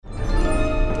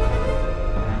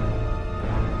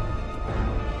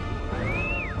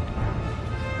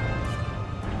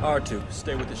R2,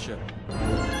 stay with the ship.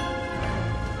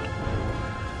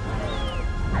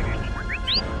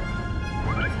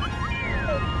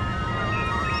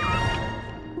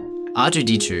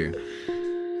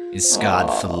 R2-D2 is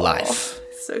scarred for life.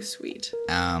 So sweet.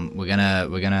 We're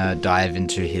gonna dive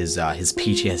into his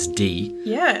PTSD.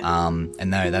 Yeah. And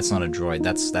no, that's not a droid.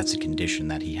 That's a condition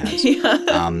that he has.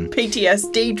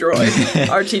 PTSD droid.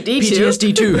 R2-D2.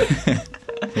 PTSD too.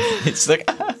 It's like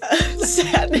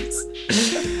sadness.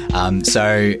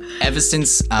 So ever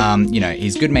since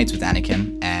he's good mates with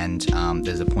Anakin, and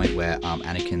there's a point where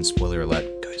Anakin, spoiler alert,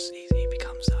 he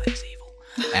becomes he's evil,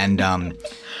 and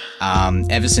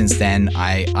ever since then,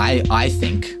 I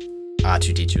think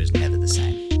R2-D2 is never the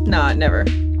same. Nah, never.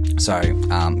 So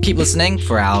keep listening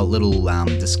for our little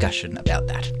discussion about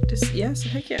that. Yes,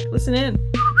 heck yeah. Listen in.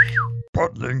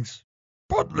 Podlings.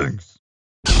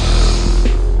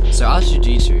 So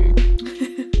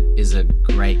R2-D2 is a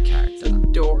great character.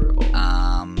 Adorable.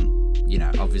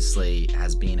 Obviously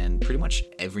has been in pretty much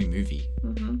every movie.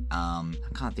 Mm-hmm. I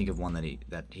can't think of one that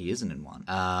he isn't in one.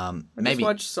 Maybe just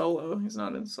watch Solo. He's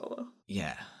not in Solo.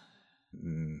 Yeah.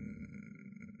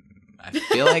 I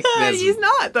feel like there's... He's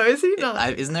not, though, is he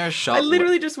not? Isn't there a shot... I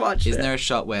literally just watched it. Isn't there a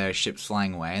shot where a ship's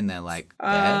flying away and they're, like,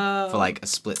 there for, like, a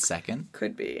split second?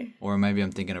 Could be. Or maybe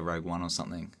I'm thinking of Rogue One or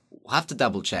something. We'll have to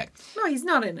double check. No, he's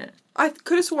not in it. I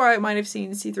could have swore I might have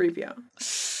seen C-3PO.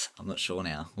 I'm not sure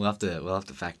now. We'll have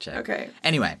to fact check. Okay.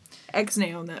 Anyway.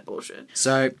 X-nay on that bullshit.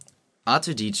 So,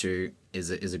 R2-D2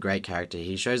 is a great character.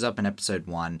 He shows up in episode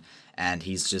 1 and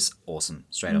he's just awesome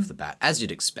straight off the bat, as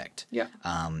you'd expect. Yeah.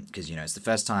 Because, it's the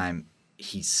first time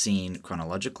he's seen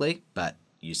chronologically, but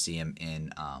you see him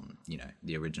in,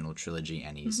 the original trilogy,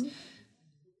 and he's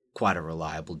quite a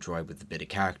reliable droid with a bit of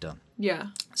character. Yeah.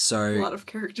 So a lot of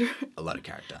character.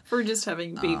 For just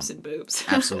having beeps and boobs.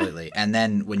 Absolutely. And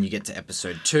then when you get to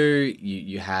episode 2,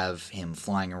 you have him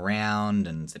flying around,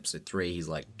 and episode 3, he's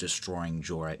like destroying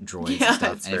droids and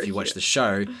stuff. And if you watch the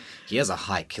show, he has a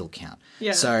high kill count.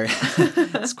 Yeah. So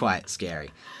it's quite scary.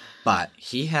 But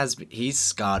he's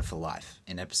scarred for life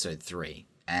in episode 3.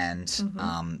 And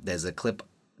there's a clip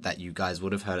that you guys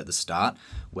would have heard at the start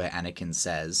where Anakin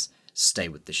says, "Stay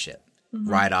with the ship,"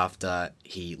 right after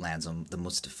he lands on the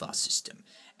Mustafar system.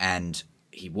 And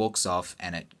he walks off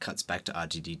and it cuts back to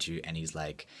R2-D2 and he's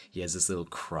like, he has this little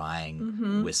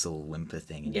crying whistle whimper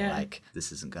thing. And you're like,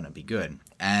 this isn't going to be good.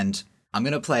 And I'm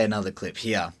going to play another clip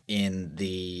here in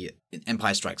the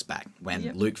Empire Strikes Back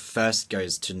when Luke first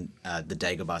goes to the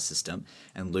Dagobah system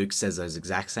and Luke says those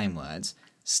exact same words,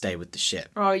 "Stay with the ship."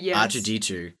 Oh, yes.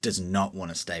 R2-D2 does not want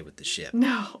to stay with the ship.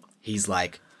 No. He's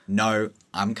like, "No,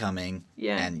 I'm coming."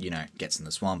 Yeah. And, gets in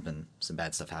the swamp and some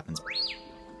bad stuff happens.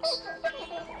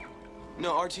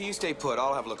 No, RT, you stay put.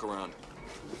 I'll have a look around.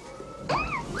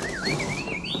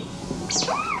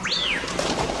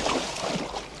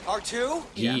 R2?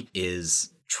 He is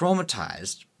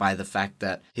traumatized by the fact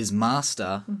that his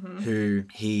master, who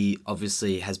he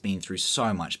obviously has been through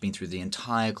so much, been through the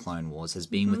entire Clone Wars, has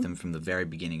been with him from the very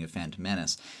beginning of Phantom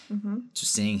Menace,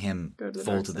 just seeing him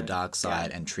fall to the dark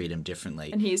side and treat him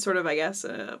differently. And he's sort of, I guess,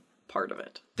 a part of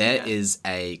it. There is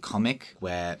a comic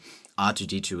where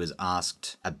R2-D2 is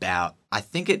asked about, I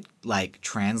think it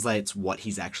translates what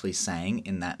he's actually saying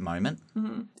in that moment,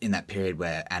 in that period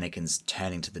where Anakin's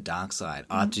turning to the dark side.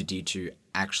 R2-D2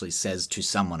 actually says to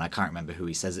someone, I can't remember who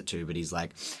he says it to, but he's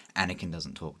like, "Anakin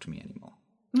doesn't talk to me anymore."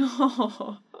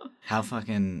 Oh. How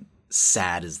fucking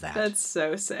sad is that? That's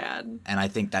so sad. And I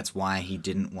think that's why he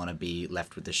didn't want to be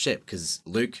left with the ship, because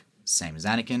Luke, same as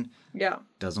Anakin,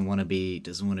 doesn't want to be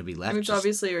left. Which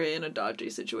obviously are in a dodgy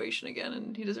situation again,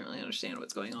 and he doesn't really understand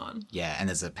what's going on. Yeah, and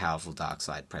there's a powerful dark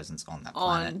side presence on that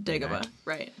planet. On Dagobah,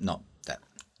 right.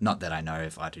 Not that I know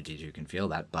if R2-D2 can feel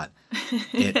that, but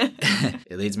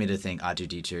it leads me to think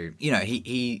R2-D2,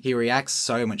 he reacts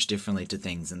so much differently to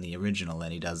things in the original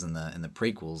than he does in the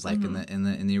prequels. Like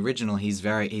in the original, he's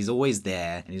always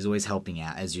there and he's always helping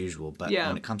out as usual. But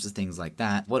when it comes to things like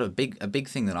that, what a big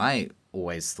thing that I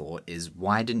always thought is,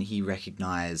 why didn't he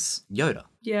recognize Yoda?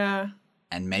 Yeah.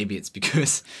 And maybe it's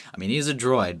because, he is a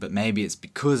droid, but maybe it's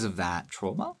because of that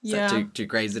trauma? Is that too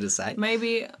crazy to say?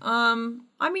 Maybe.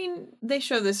 They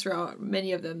show this throughout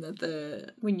many of them,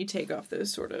 that when you take off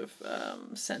those sort of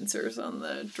sensors on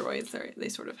the droids, they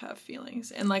sort of have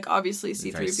feelings. And, obviously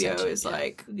C-3PO is,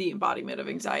 the embodiment of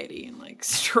anxiety and,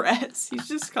 stress. He's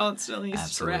just constantly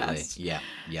stressed. Yeah.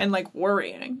 And,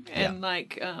 worrying. And,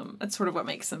 that's sort of what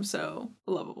makes him so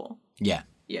lovable. Yeah.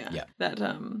 Yeah. That,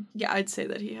 I'd say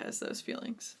that he has those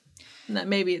feelings. And that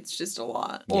maybe it's just a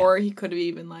lot. Or he could have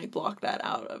even, blocked that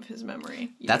out of his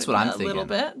memory. That's what I'm thinking. A little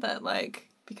bit. That,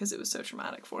 because it was so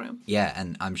traumatic for him. Yeah,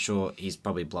 and I'm sure he's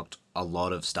probably blocked a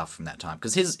lot of stuff from that time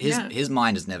because his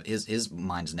mind is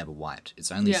never wiped.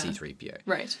 It's only C-3PO.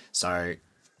 Right. So,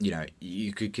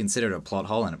 you could consider it a plot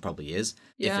hole, and it probably is.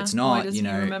 Yeah. If it's not, why doesn't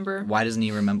he remember? Why doesn't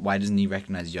he remember? Why doesn't he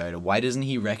recognize Yoda? Why doesn't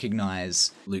he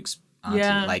recognize Luke's auntie?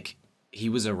 Yeah. Like, he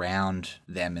was around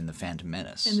them in the Phantom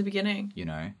Menace. In the beginning.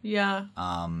 Yeah.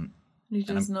 He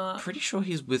does not. Pretty sure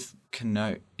he's with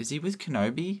Kenobi. Is he with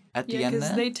Kenobi at the end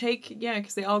there?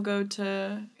 Because they all go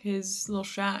to his little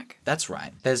shack. That's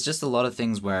right. There's just a lot of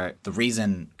things where the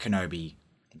reason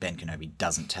Ben Kenobi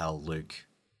doesn't tell Luke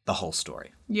the whole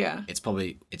story. Yeah. It's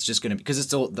just going to be, because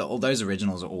it's all those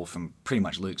originals are all from pretty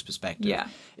much Luke's perspective. Yeah.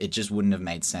 It just wouldn't have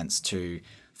made sense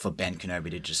for Ben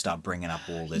Kenobi to just start bringing up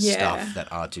all this stuff that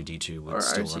R2-D2 would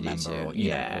still R2-D2.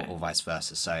 remember, or vice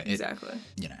versa. So exactly.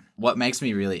 What makes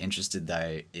me really interested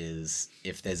though is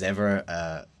if there's ever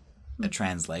a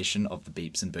translation of the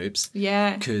beeps and boops.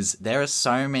 Yeah. Because there are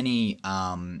so many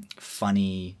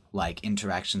funny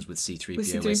interactions with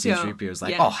C-3PO where C-3PO is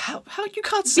like, oh, how you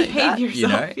can't say Behave that,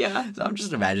 yourself. Yeah. So I'm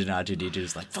just imagining R2-D2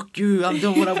 is like, fuck you, I'm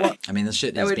doing what I want. I mean, the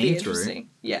shit he's been through.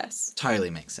 Yes. Totally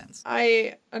makes sense.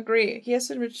 I agree. He has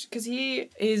to, because he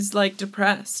is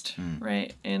depressed,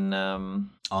 right? In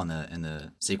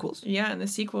the sequels? Yeah, in the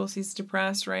sequels he's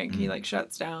depressed, right? He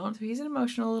shuts down. So he's an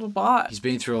emotional little bot. He's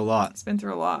been through a lot.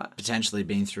 Potentially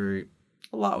been through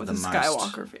a lot with the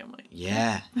Skywalker family.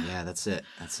 Yeah, that's it,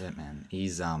 man.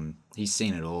 He's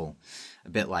seen it all. A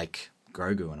bit like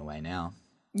Grogu in a way now.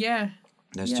 Yeah.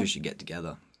 Those two should get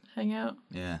together. Hang out.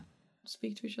 Yeah.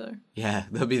 Speak to each other. Yeah,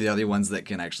 they'll be the only ones that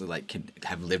can actually can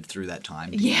have lived through that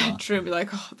time. Yeah, true. Be like,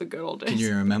 oh, the good old days. Can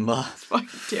you remember? It's fucking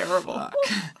terrible. Fuck.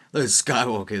 Those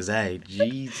Skywalkers, eh?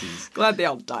 Jesus. Glad they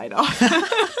all died off.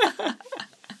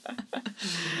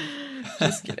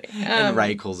 Just kidding. And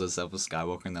Rey calls herself a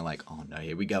Skywalker, and they're like, "Oh no,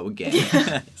 here we go again."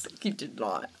 It's like, you did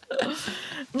not.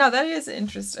 No, that is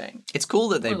interesting. It's cool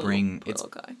that they bring. Poor little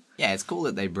guy. Yeah, it's cool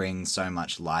that they bring so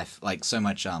much life, so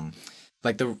much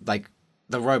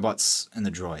the robots and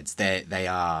the droids. They're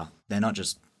not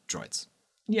just droids.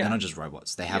 Yeah. They're not just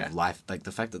robots. They have life.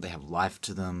 The fact that they have life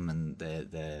to them, and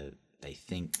they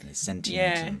think and they're sentient.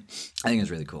 Yeah. And I think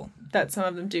it's really cool. That some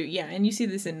of them do, yeah. And you see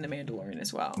this in The Mandalorian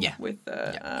as well. Yeah. With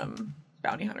the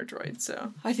bounty hunter droids.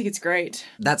 So I think it's great.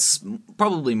 That's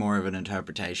probably more of an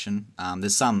interpretation.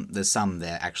 There's some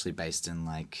there actually based in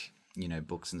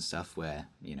books and stuff where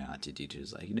R2-D2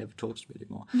 is he never talks to me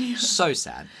anymore. Yeah. So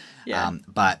sad. Yeah.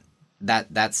 But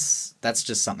that's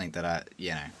just something that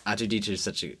R2-D2 is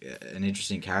such an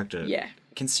interesting character. Yeah.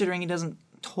 Considering he doesn't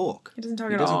talk. He doesn't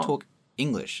talk at all. He doesn't talk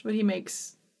English. But he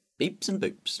makes beeps and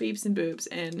boops. Beeps and boops,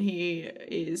 and he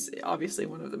is obviously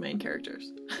one of the main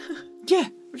characters. Yeah.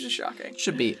 Which is shocking.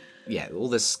 Should be, all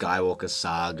this Skywalker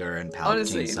saga and Palpatine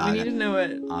Honestly, saga. we need to know what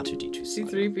R2-D2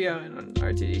 C-3PO and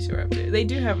R2-D2 are up to. They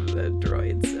do have the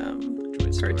droids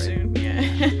cartoon. Yeah.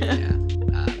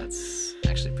 That's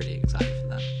actually pretty exciting for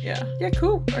that. Yeah. Yeah,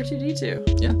 cool.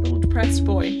 R2-D2. Yeah. Little depressed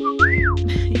boy.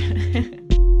 Yeah.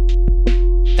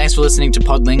 Thanks for listening to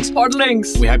Podlings.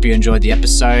 Podlings! We hope you enjoyed the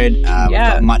episode. We've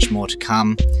got much more to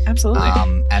come. Absolutely.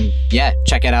 And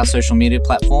check out our social media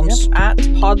platforms. Yep, at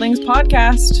Podlings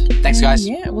Podcast. Thanks, guys.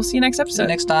 Yeah, we'll see you next episode. See you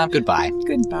next time. Goodbye.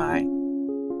 Goodbye.